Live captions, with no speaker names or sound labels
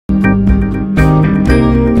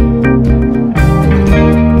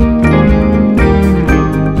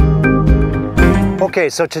Okay,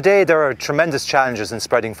 so today there are tremendous challenges in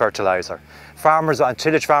spreading fertiliser.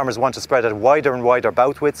 Tillage farmers want to spread at wider and wider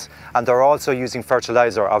bout widths, and they're also using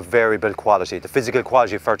fertiliser of variable quality. The physical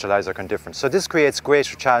quality of fertiliser can differ. So this creates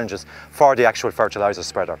greater challenges for the actual fertiliser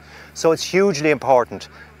spreader. So it's hugely important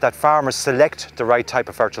that farmers select the right type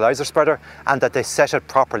of fertiliser spreader and that they set it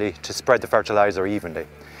properly to spread the fertiliser evenly.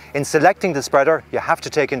 In selecting the spreader, you have to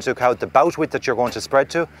take into account the bout width that you're going to spread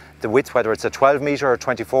to, the width, whether it's a 12 metre or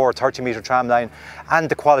 24 or 30 metre tram line, and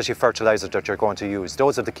the quality of fertiliser that you're going to use.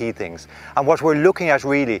 Those are the key things. And what we're looking at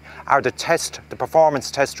really are the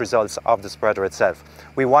performance test results of the spreader itself.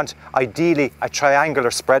 We want ideally a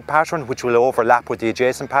triangular spread pattern which will overlap with the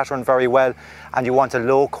adjacent pattern very well, and you want a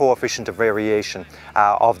low coefficient of variation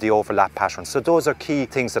of the overlap pattern. So those are key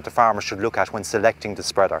things that the farmer should look at when selecting the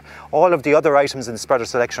spreader. All of the other items in the spreader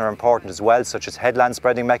selection are important as well, such as headland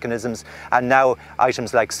spreading mechanisms, and now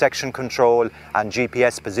items like section control and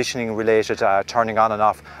GPS positioning related turning on and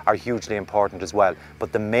off are hugely important as well.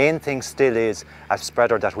 But the main thing still is a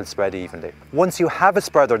spreader that will spread evenly. Once you have a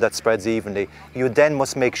spreader that spreads evenly, you then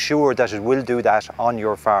must make sure that it will do that on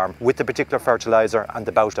your farm with the particular fertiliser and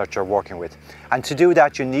the bout that you're working with. And to do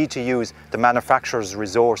that, you need to use the manufacturer's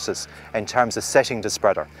resources in terms of setting the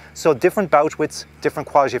spreader. So different bout widths, different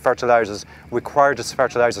quality fertilisers require the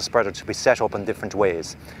fertiliser spreader to be set up in different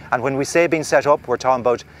ways. And when we say being set up, we're talking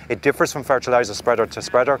about it differs from fertiliser spreader to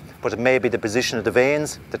spreader, but it may be the position of the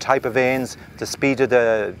vanes, the type of vanes, the speed of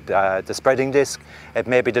the spreading disc, it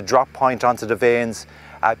may be the drop point onto the vanes,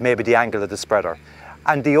 it may be the angle of the spreader.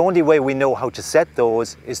 And the only way we know how to set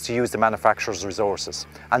those is to use the manufacturer's resources.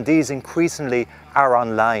 And these increasingly are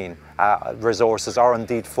online resources, or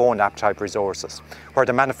indeed phone app type resources, where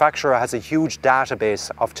the manufacturer has a huge database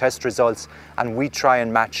of test results, and we try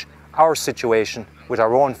and match our situation with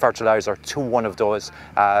our own fertiliser to one of those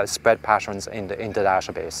spread patterns in the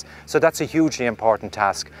database. So that's a hugely important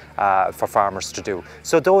task for farmers to do.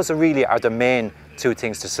 So those really are the main two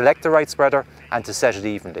things: to select the right spreader and to set it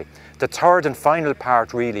evenly. The third and final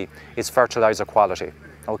part really is fertiliser quality.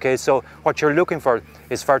 Okay, so what you're looking for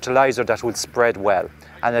is fertiliser that will spread well,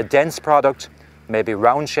 and a dense product, maybe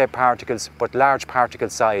round shaped particles, but large particle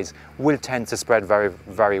size, will tend to spread very,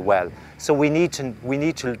 very well. So we need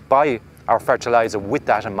to buy our fertiliser with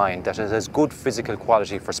that in mind, that it has good physical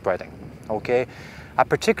quality for spreading. Okay. A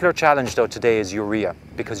particular challenge though today is urea,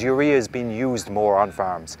 because urea is being used more on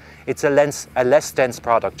farms. It's a less dense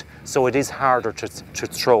product, so it is harder to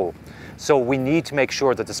throw. So we need to make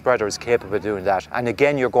sure that the spreader is capable of doing that. And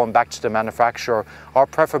again, you're going back to the manufacturer, or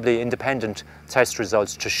preferably independent test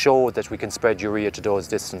results, to show that we can spread urea to those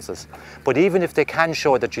distances. But even if they can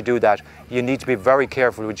show that you do that, you need to be very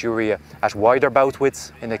careful with urea at wider bout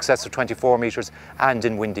widths, in excess of 24 metres, and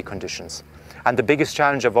in windy conditions. And the biggest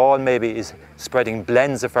challenge of all maybe is spreading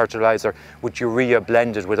blends of fertiliser with urea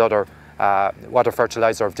blended with other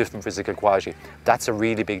fertiliser of different physical quality. That's a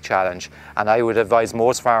really big challenge, and I would advise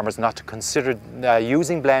most farmers not to consider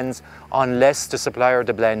using blends unless the supplier of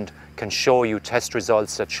the blend can show you test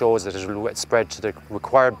results that shows that it will spread to the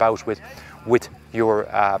required bout with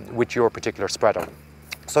your particular spreader.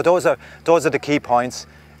 So those are the key points: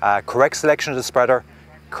 correct selection of the spreader,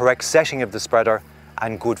 correct setting of the spreader,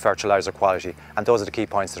 and good fertiliser quality. And those are the key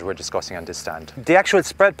points that we're discussing on this stand. The actual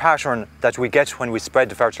spread pattern that we get when we spread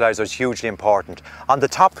the fertiliser is hugely important. On the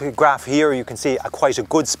top graph here, you can see quite a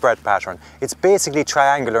good spread pattern. It's basically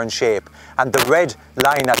triangular in shape, and the red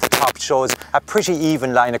line at the top shows a pretty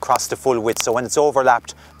even line across the full width. So when it's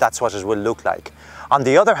overlapped, that's what it will look like. On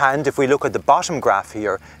the other hand, if we look at the bottom graph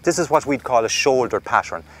here, this is what we'd call a shoulder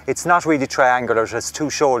pattern. It's not really triangular, it has two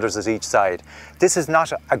shoulders at each side. This is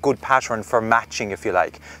not a good pattern for matching, if you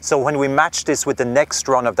like. So when we match this with the next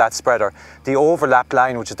run of that spreader, the overlap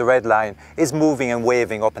line, which is the red line, is moving and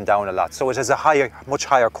waving up and down a lot. So it has a much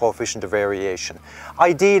higher coefficient of variation.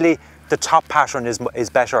 Ideally, the top pattern is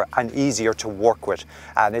better and easier to work with,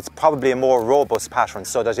 and it's probably a more robust pattern,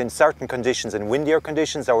 so that in certain conditions, in windier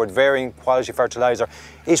conditions or with varying quality fertiliser,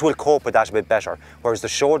 it will cope with that a bit better, whereas the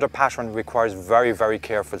shoulder pattern requires very, very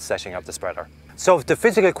careful setting of the spreader. So the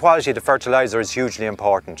physical quality of the fertiliser is hugely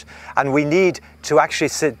important, and we need to actually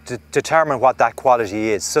determine what that quality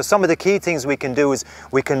is. So some of the key things we can do is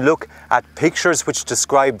we can look at pictures which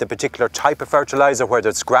describe the particular type of fertiliser, whether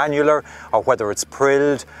it's granular or whether it's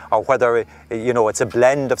prilled or whether it's a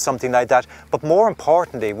blend of something like that. But more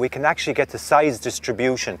importantly, we can actually get the size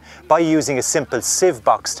distribution by using a simple sieve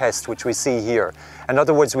box test, which we see here. In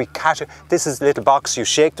other words, this is a little box, you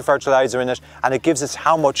shake the fertiliser in it, and it gives us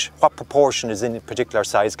what proportion is in particular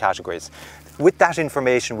size categories. With that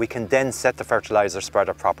information, we can then set the fertiliser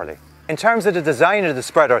spreader properly. In terms of the design of the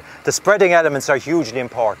spreader, the spreading elements are hugely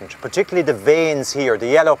important, particularly the vanes here, the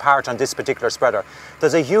yellow part on this particular spreader.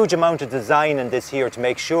 There's a huge amount of design in this here to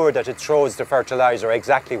make sure that it throws the fertilizer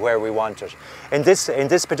exactly where we want it. In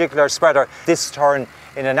this particular spreader, this turn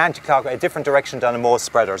in an anti-clockwise, a different direction than most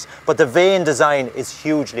spreaders, but the vane design is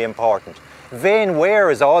hugely important. Vane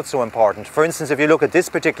wear is also important. For instance, if you look at this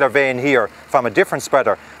particular vane here from a different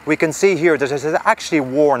spreader, we can see here that it has actually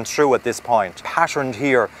worn through at this point, patterned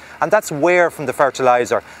here, and that's wear from the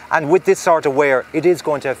fertilizer. And with this sort of wear, it is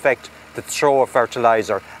going to affect the throw of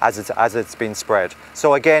fertilizer as it's been spread.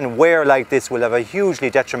 So again, wear like this will have a hugely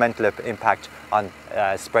detrimental impact on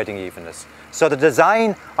spreading evenness. So the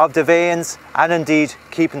design of the vanes, and indeed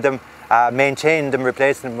keeping them, maintaining them,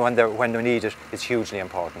 replacing them when they're needed, is hugely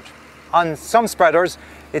important. On some spreaders,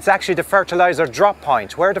 it's actually the fertilizer drop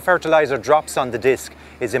point. Where the fertilizer drops on the disc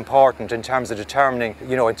is important in terms of determining,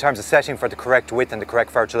 in terms of setting for the correct width and the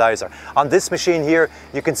correct fertilizer. On this machine here,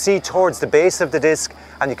 you can see towards the base of the disc,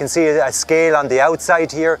 and you can see a scale on the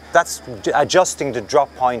outside here. That's adjusting the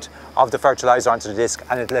drop point of the fertilizer onto the disc,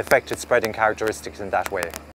 and it'll affect its spreading characteristics in that way.